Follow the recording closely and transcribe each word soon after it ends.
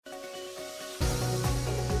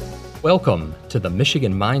Welcome to the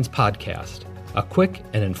Michigan Minds Podcast, a quick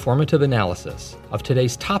and informative analysis of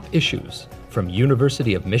today's top issues from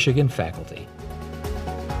University of Michigan faculty.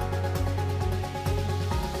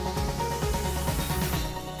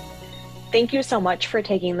 Thank you so much for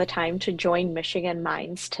taking the time to join Michigan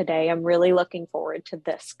Minds today. I'm really looking forward to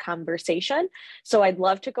this conversation. So I'd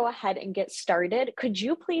love to go ahead and get started. Could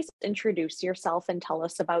you please introduce yourself and tell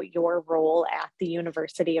us about your role at the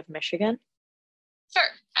University of Michigan? Sure.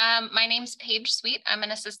 My name's Paige Sweet. I'm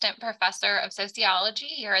an assistant professor of sociology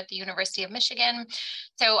here at the University of Michigan.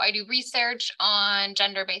 So I do research on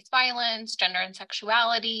gender-based violence, gender and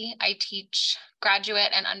sexuality. I teach graduate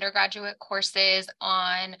and undergraduate courses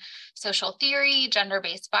on social theory,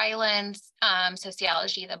 gender-based violence,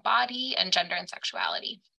 sociology of the body, and gender and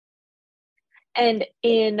sexuality. And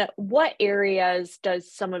in what areas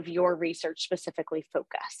does some of your research specifically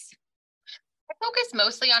focus? I focus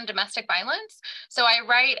mostly on domestic violence. So I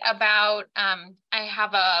write about, I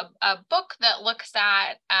have a book that looks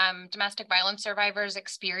at domestic violence survivors'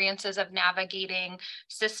 experiences of navigating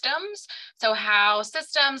systems. So how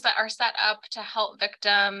systems that are set up to help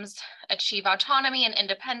victims achieve autonomy and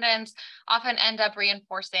independence often end up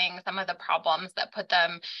reinforcing some of the problems that put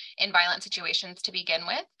them in violent situations to begin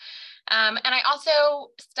with. And I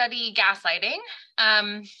also study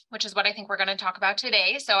gaslighting, which is what I think we're going to talk about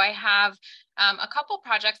today. So I have a couple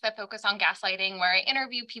projects that focus on gaslighting where I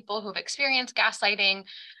interview people who've experienced gaslighting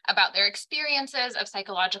about their experiences of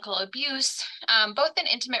psychological abuse, both in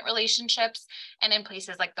intimate relationships and in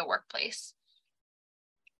places like the workplace.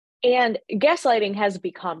 And gaslighting has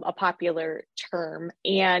become a popular term.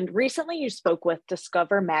 And recently you spoke with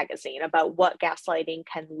Discover Magazine about what gaslighting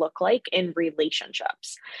can look like in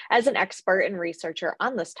relationships. As an expert and researcher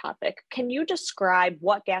on this topic, can you describe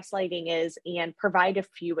what gaslighting is and provide a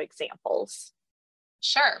few examples?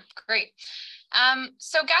 Sure, great.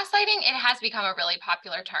 So gaslighting, it has become a really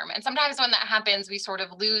popular term. And sometimes when that happens, we sort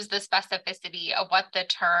of lose the specificity of what the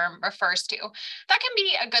term refers to. That can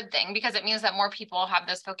be a good thing because it means that more people have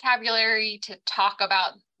this vocabulary to talk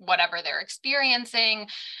about whatever they're experiencing.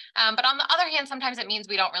 But on the other hand, sometimes it means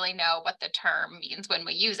we don't really know what the term means when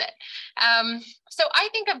we use it. So I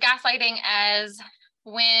think of gaslighting as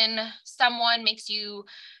when someone makes you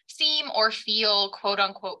seem or feel quote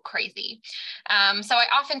unquote crazy. So I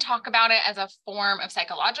often talk about it as a form of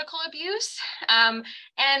psychological abuse. And,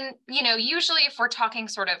 usually if we're talking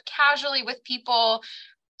sort of casually with people,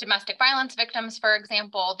 domestic violence victims, for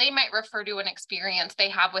example, they might refer to an experience they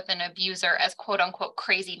have with an abuser as quote unquote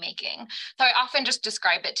crazy making. So I often just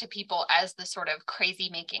describe it to people as the sort of crazy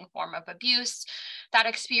making form of abuse. That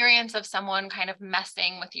experience of someone kind of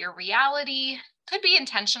messing with your reality could be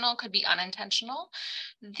intentional, could be unintentional.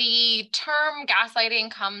 The term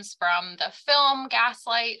gaslighting comes from the film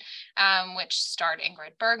Gaslight, which starred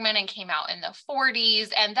Ingrid Bergman and came out in the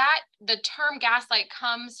 40s. And the term gaslight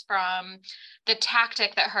comes from the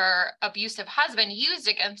tactic that her abusive husband used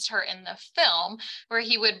against her in the film, where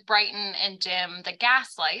he would brighten and dim the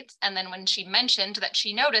gas lights. And then when she mentioned that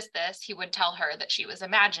she noticed this, he would tell her that she was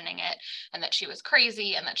imagining it and that she was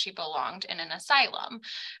crazy and that she belonged in an asylum.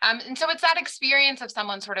 And so it's that experience of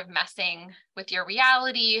someone sort of messing with your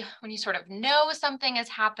reality when you sort of know something is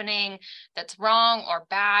happening that's wrong or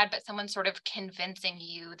bad, but someone's sort of convincing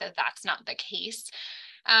you that that's not the case.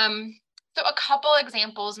 So a couple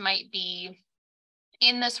examples might be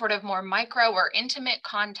in the sort of more micro or intimate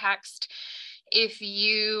context. If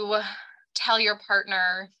you tell your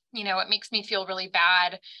partner, it makes me feel really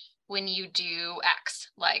bad when you do X,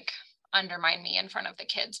 like undermine me in front of the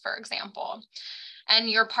kids, for example. And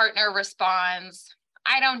your partner responds,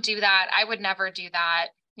 I don't do that. I would never do that.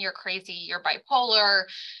 You're crazy. You're bipolar.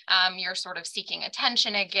 You're sort of seeking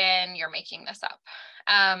attention again. You're making this up.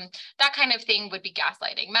 That kind of thing would be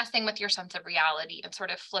gaslighting, messing with your sense of reality and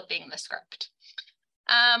sort of flipping the script.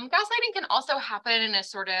 Gaslighting can also happen in a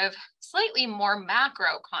sort of slightly more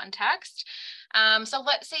macro context. So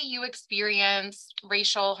let's say you experience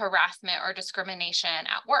racial harassment or discrimination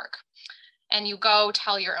at work, and you go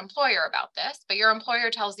tell your employer about this, but your employer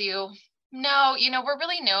tells you, no, we're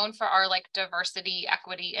really known for our diversity,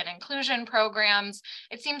 equity, and inclusion programs.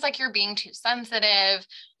 It seems like you're being too sensitive.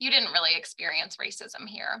 You didn't really experience racism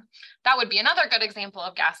here. That would be another good example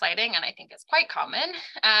of gaslighting, and I think it's quite common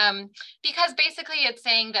because basically it's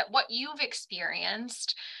saying that what you've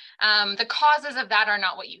experienced, the causes of that are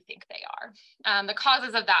not what you think they are. The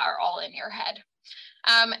causes of that are all in your head.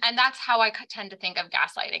 And that's how I tend to think of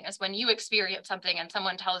gaslighting, is when you experience something and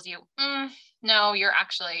someone tells you, no,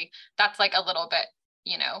 that's like a little bit,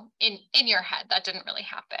 in your head, that didn't really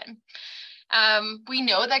happen. We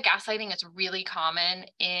know that gaslighting is really common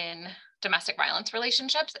in domestic violence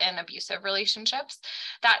relationships and abusive relationships.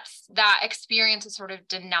 That experience is sort of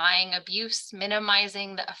denying abuse,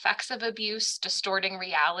 minimizing the effects of abuse, distorting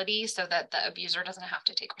reality so that the abuser doesn't have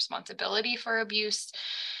to take responsibility for abuse.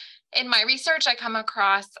 In my research, I come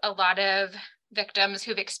across a lot of victims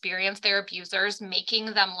who've experienced their abusers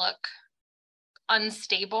making them look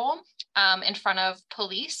unstable in front of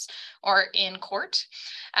police or in court.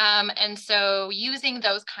 And so using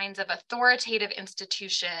those kinds of authoritative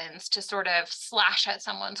institutions to sort of slash at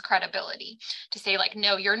someone's credibility, to say like,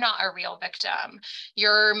 no, you're not a real victim.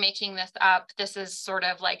 You're making this up. This is sort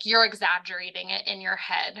of like, you're exaggerating it in your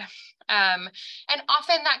head. And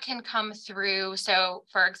often that can come through. So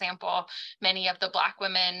for example, many of the Black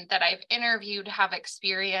women that I've interviewed have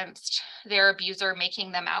experienced their abuser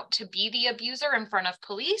making them out to be the abuser in front of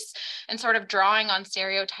police and sort of drawing on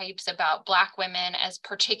stereotypes about Black women as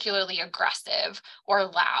particularly aggressive or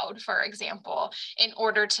loud, for example, in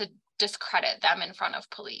order to discredit them in front of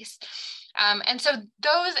police. And so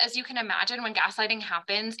those, as you can imagine, when gaslighting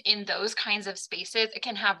happens in those kinds of spaces, it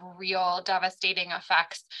can have real devastating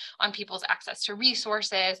effects on people's access to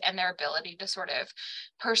resources and their ability to sort of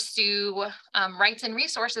pursue rights and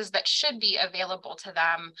resources that should be available to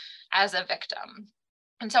them as a victim.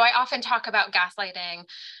 And so I often talk about gaslighting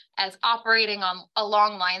as operating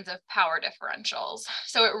along lines of power differentials.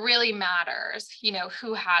 So it really matters,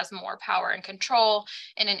 who has more power and control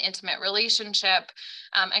in an intimate relationship.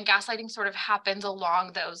 And gaslighting sort of happens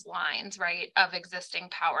along those lines, right, of existing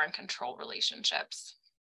power and control relationships.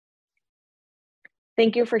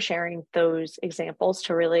 Thank you for sharing those examples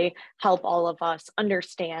to really help all of us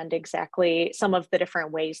understand exactly some of the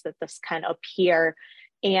different ways that this can appear.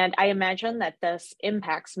 And I imagine that this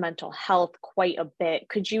impacts mental health quite a bit.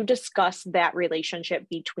 Could you discuss that relationship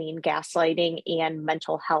between gaslighting and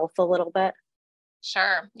mental health a little bit?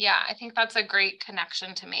 Sure. Yeah, I think that's a great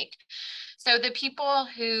connection to make. So the people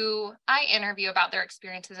who I interview about their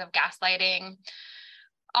experiences of gaslighting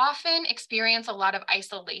often experience a lot of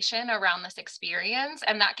isolation around this experience,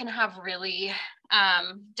 and that can have really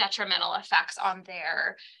detrimental effects on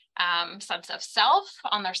their sense of self,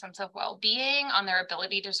 on their sense of well-being, on their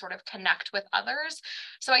ability to sort of connect with others.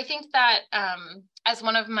 So I think that as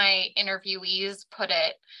one of my interviewees put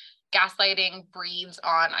it, gaslighting breeds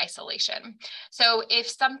on isolation. So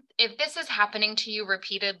if this is happening to you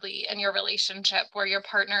repeatedly in your relationship, where your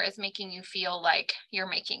partner is making you feel like you're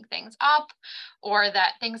making things up, or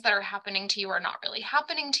that things that are happening to you are not really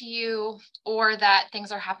happening to you, or that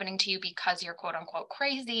things are happening to you because you're quote unquote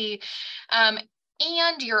crazy,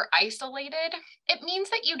 and you're isolated, it means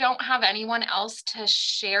that you don't have anyone else to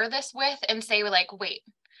share this with and say like, wait,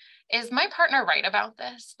 is my partner right about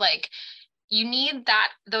this? Like, you need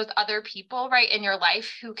those other people, right, in your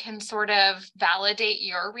life who can sort of validate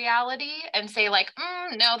your reality and say like,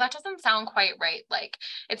 no, that doesn't sound quite right. Like,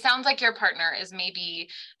 it sounds like your partner is maybe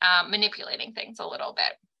manipulating things a little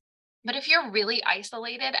bit. But if you're really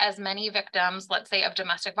isolated, as many victims, let's say, of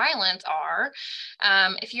domestic violence are,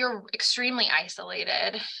 if you're extremely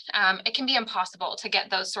isolated, it can be impossible to get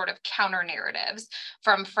those sort of counter narratives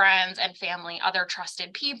from friends and family, other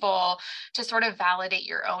trusted people, to sort of validate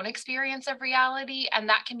your own experience of reality. And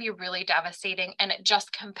that can be really devastating, and it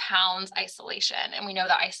just compounds isolation. And we know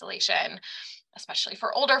that isolation, especially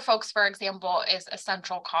for older folks, for example, is a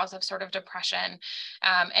central cause of sort of depression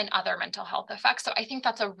and other mental health effects. So I think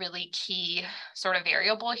that's a really key sort of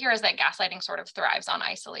variable here, is that gaslighting sort of thrives on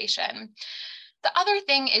isolation. The other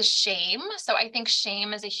thing is shame. So I think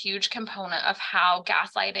shame is a huge component of how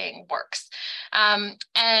gaslighting works.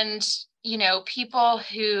 And, people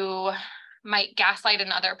who might gaslight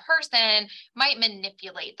another person might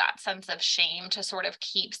manipulate that sense of shame to sort of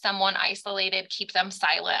keep someone isolated, keep them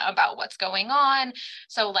silent about what's going on.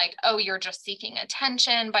 So like, oh, you're just seeking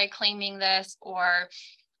attention by claiming this. Or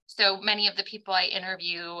so many of the people I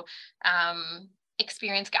interview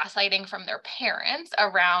experience gaslighting from their parents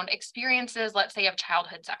around experiences, let's say, of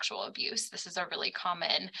childhood sexual abuse. This is a really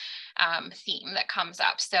common theme that comes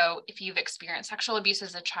up. So if you've experienced sexual abuse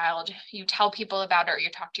as a child, you tell people about it, or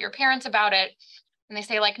you talk to your parents about it, and they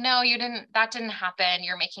say like, no, that didn't happen.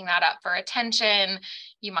 You're making that up for attention.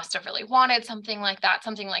 You must have really wanted something like that,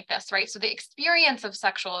 something like this, right? So the experience of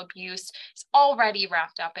sexual abuse is already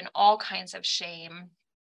wrapped up in all kinds of shame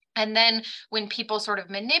And then when people sort of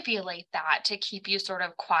manipulate that to keep you sort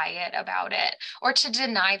of quiet about it, or to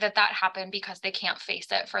deny that that happened because they can't face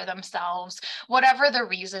it for themselves, whatever the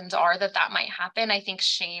reasons are that that might happen, I think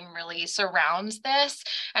shame really surrounds this.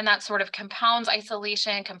 And that sort of compounds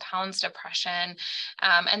isolation, compounds depression,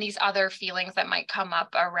 and these other feelings that might come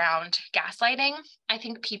up around gaslighting. I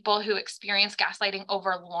think people who experience gaslighting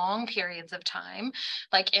over long periods of time,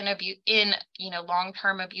 like in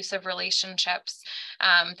long-term abusive relationships,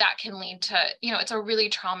 that can lead to, it's a really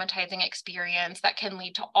traumatizing experience that can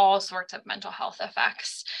lead to all sorts of mental health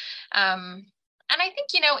effects. And I think,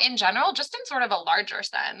 in general, just in sort of a larger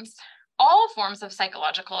sense, all forms of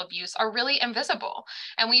psychological abuse are really invisible.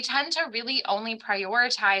 And we tend to really only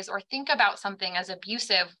prioritize or think about something as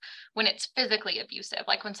abusive when it's physically abusive,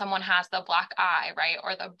 like when someone has the black eye, right?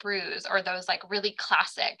 Or the bruise, or those like really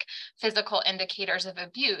classic physical indicators of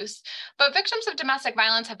abuse. But victims of domestic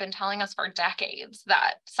violence have been telling us for decades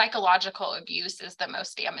that psychological abuse is the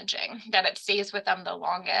most damaging, that it stays with them the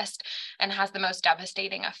longest and has the most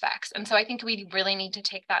devastating effects. And so I think we really need to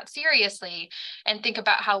take that seriously and think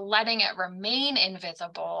about how letting it remain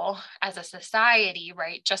invisible as a society,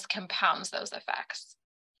 right, just compounds those effects.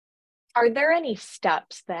 Are there any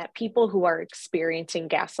steps that people who are experiencing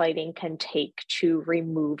gaslighting can take to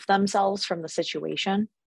remove themselves from the situation?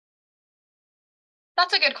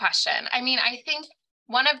 That's a good question. I mean, I think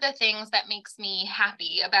one of the things that makes me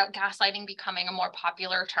happy about gaslighting becoming a more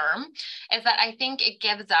popular term is that I think it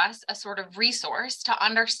gives us a sort of resource to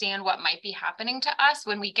understand what might be happening to us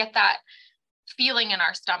when we get that feeling in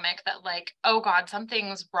our stomach that like, oh God,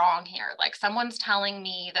 something's wrong here. Like someone's telling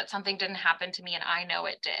me that something didn't happen to me and I know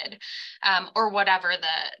it did, or whatever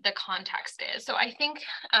the context is. So I think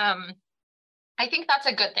that's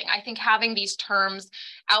a good thing. I think having these terms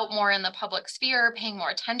out more in the public sphere, paying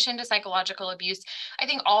more attention to psychological abuse, I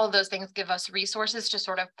think all of those things give us resources to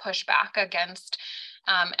sort of push back against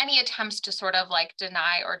any attempts to sort of like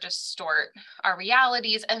deny or distort our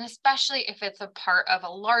realities, and especially if it's a part of a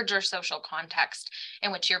larger social context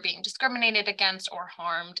in which you're being discriminated against or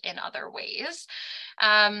harmed in other ways.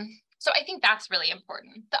 So I think that's really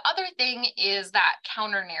important. The other thing is that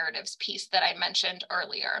counter narratives piece that I mentioned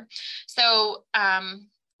earlier. So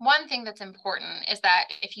one thing that's important is that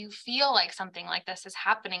if you feel like something like this is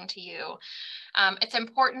happening to you, it's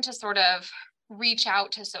important to sort of reach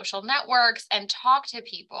out to social networks and talk to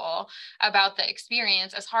people about the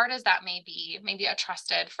experience, as hard as that may be, maybe a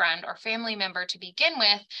trusted friend or family member to begin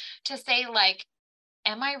with, to say like,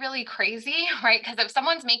 am I really crazy, right? Because if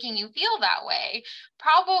someone's making you feel that way,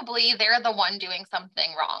 probably they're the one doing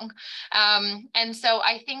something wrong. And so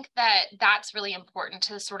I think that that's really important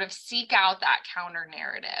to sort of seek out that counter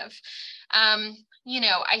narrative.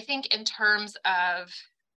 I think in terms of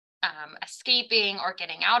escaping or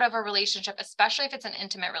getting out of a relationship, especially if it's an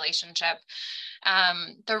intimate relationship,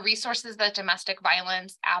 the resources that domestic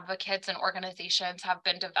violence advocates and organizations have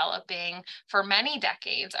been developing for many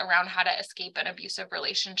decades around how to escape an abusive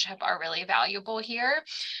relationship are really valuable here.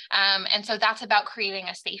 And so that's about creating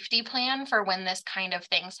a safety plan for when this kind of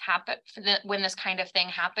thing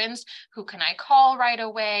happens. Who can I call right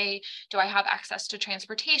away? Do I have access to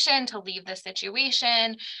transportation to leave the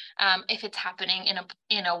situation? If it's happening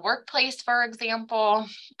in a workplace, for example,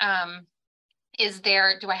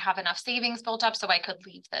 do I have enough savings built up so I could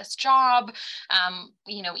leave this job,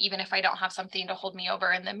 even if I don't have something to hold me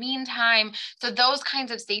over in the meantime. So those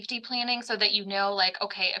kinds of safety planning so that like,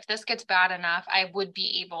 okay, if this gets bad enough, I would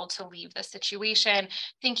be able to leave the situation.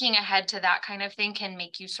 Thinking ahead to that kind of thing can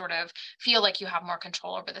make you sort of feel like you have more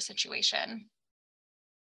control over the situation.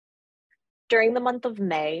 During the month of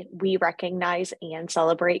May, we recognize and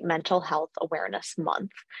celebrate Mental Health Awareness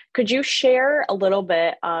Month. Could you share a little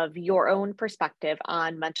bit of your own perspective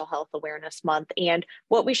on Mental Health Awareness Month and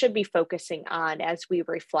what we should be focusing on as we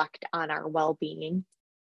reflect on our well-being?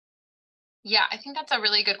 Yeah, I think that's a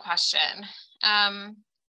really good question.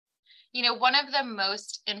 One of the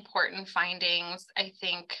most important findings, I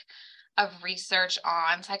think, of research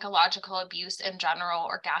on psychological abuse in general,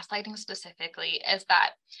 or gaslighting specifically, is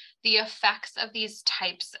that the effects of these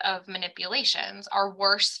types of manipulations are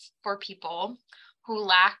worse for people who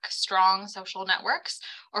lack strong social networks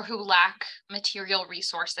or who lack material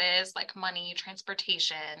resources like money,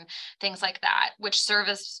 transportation, things like that, which serve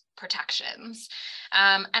as protections.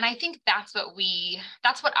 And I think that's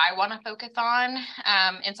what I want to focus on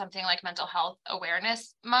in something like Mental Health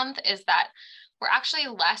Awareness Month, is that we're actually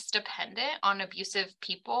less dependent on abusive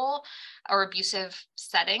people or abusive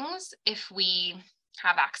settings if we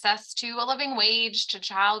have access to a living wage, to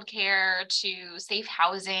childcare, to safe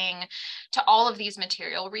housing, to all of these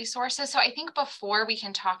material resources. So I think before we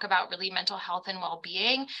can talk about really mental health and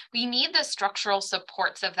well-being, we need the structural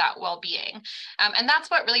supports of that well-being. And that's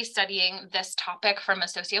what really studying this topic from a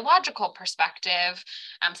sociological perspective,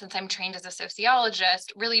 since I'm trained as a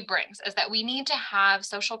sociologist, really brings, is that we need to have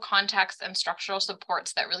social context and structural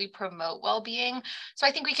supports that really promote well-being. So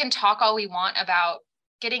I think we can talk all we want about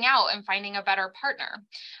getting out and finding a better partner.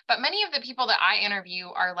 But many of the people that I interview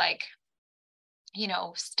are like,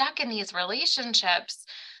 stuck in these relationships,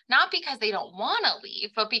 not because they don't want to leave,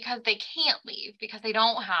 but because they can't leave, because they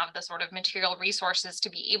don't have the sort of material resources to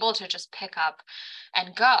be able to just pick up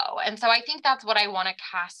and go. And so I think that's what I want to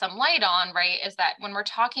cast some light on, right? Is that when we're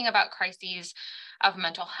talking about crises of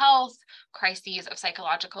mental health, crises of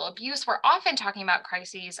psychological abuse, we're often talking about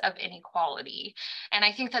crises of inequality. And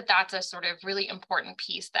I think that that's a sort of really important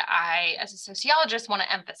piece that I, as a sociologist, want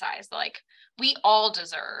to emphasize. Like, we all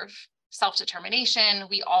deserve self-determination.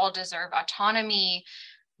 We all deserve autonomy.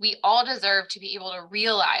 We all deserve to be able to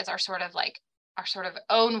realize our sort of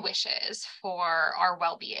own wishes for our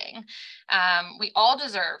well-being. We all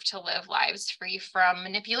deserve to live lives free from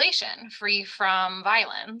manipulation, free from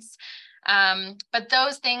violence. But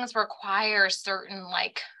those things require certain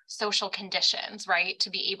social conditions, right, to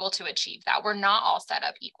be able to achieve that. We're not all set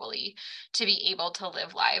up equally to be able to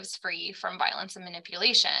live lives free from violence and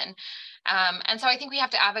manipulation. And so I think we have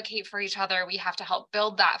to advocate for each other. We have to help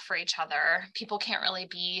build that for each other. People can't really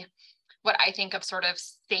be what I think of sort of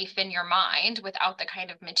safe in your mind without the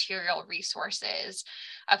kind of material resources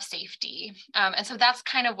of safety. And so that's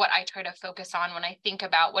kind of what I try to focus on when I think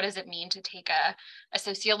about what does it mean to take a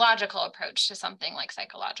sociological approach to something like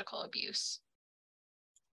psychological abuse.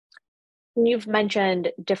 You've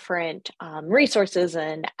mentioned different resources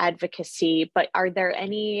and advocacy, but are there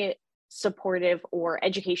any supportive or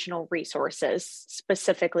educational resources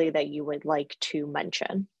specifically that you would like to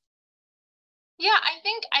mention? Yeah,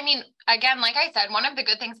 I mean, again, like I said, one of the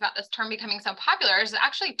good things about this term becoming so popular is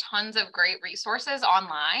actually tons of great resources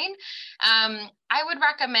online. I would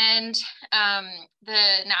recommend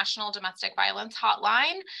the National Domestic Violence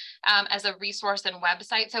Hotline as a resource and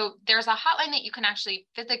website. So there's a hotline that you can actually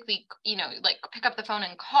physically, pick up the phone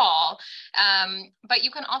and call. But you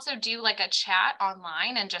can also do a chat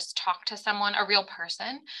online and just talk to someone, a real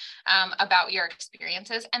person, about your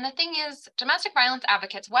experiences. And the thing is, domestic violence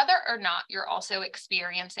advocates, whether or not you're also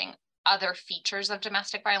experiencing other features of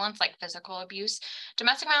domestic violence like physical abuse,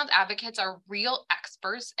 domestic violence advocates are real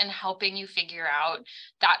experts in helping you figure out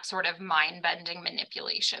that sort of mind-bending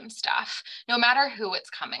manipulation stuff, no matter who it's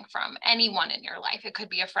coming from, anyone in your life. It could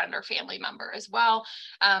be a friend or family member as well.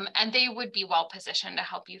 And they would be well positioned to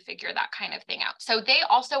help you figure that kind of thing out. So they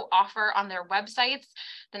also offer on their websites,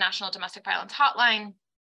 the National Domestic Violence Hotline,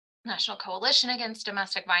 National Coalition Against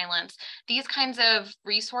Domestic Violence, these kinds of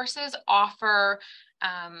resources offer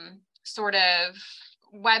sort of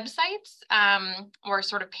websites or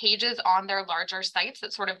sort of pages on their larger sites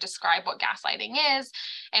that sort of describe what gaslighting is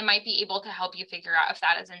and might be able to help you figure out if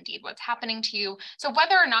that is indeed what's happening to you. So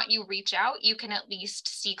whether or not you reach out, you can at least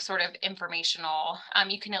seek sort of informational,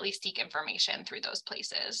 you can at least seek information through those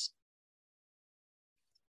places.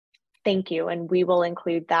 Thank you. And we will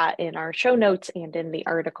include that in our show notes and in the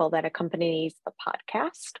article that accompanies the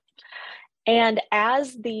podcast. And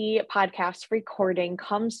as the podcast recording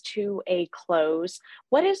comes to a close,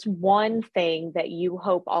 what is one thing that you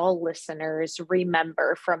hope all listeners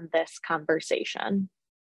remember from this conversation?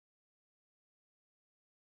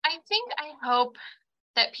 I hope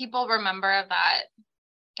that people remember that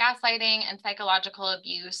gaslighting and psychological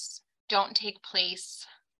abuse don't take place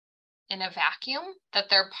in a vacuum, that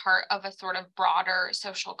they're part of a sort of broader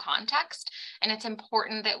social context. And it's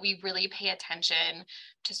important that we really pay attention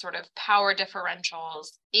to sort of power differentials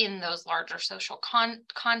in those larger social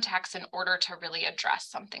contexts in order to really address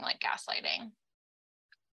something like gaslighting.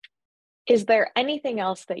 Is there anything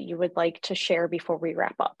else that you would like to share before we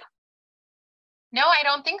wrap up? No, I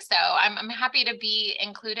don't think so. I'm happy to be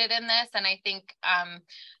included in this. And I think,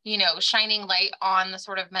 shining light on the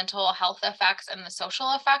sort of mental health effects and the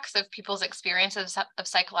social effects of people's experiences of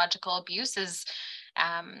psychological abuse is,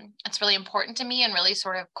 it's really important to me and really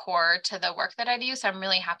sort of core to the work that I do. So I'm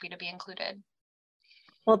really happy to be included.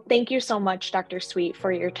 Well, thank you so much, Dr. Sweet,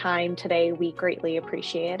 for your time today. We greatly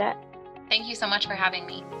appreciate it. Thank you so much for having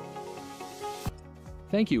me.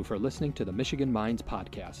 Thank you for listening to the Michigan Minds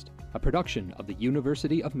podcast, a production of the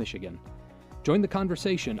University of Michigan. Join the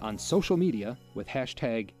conversation on social media with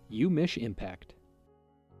 #UMichImpact.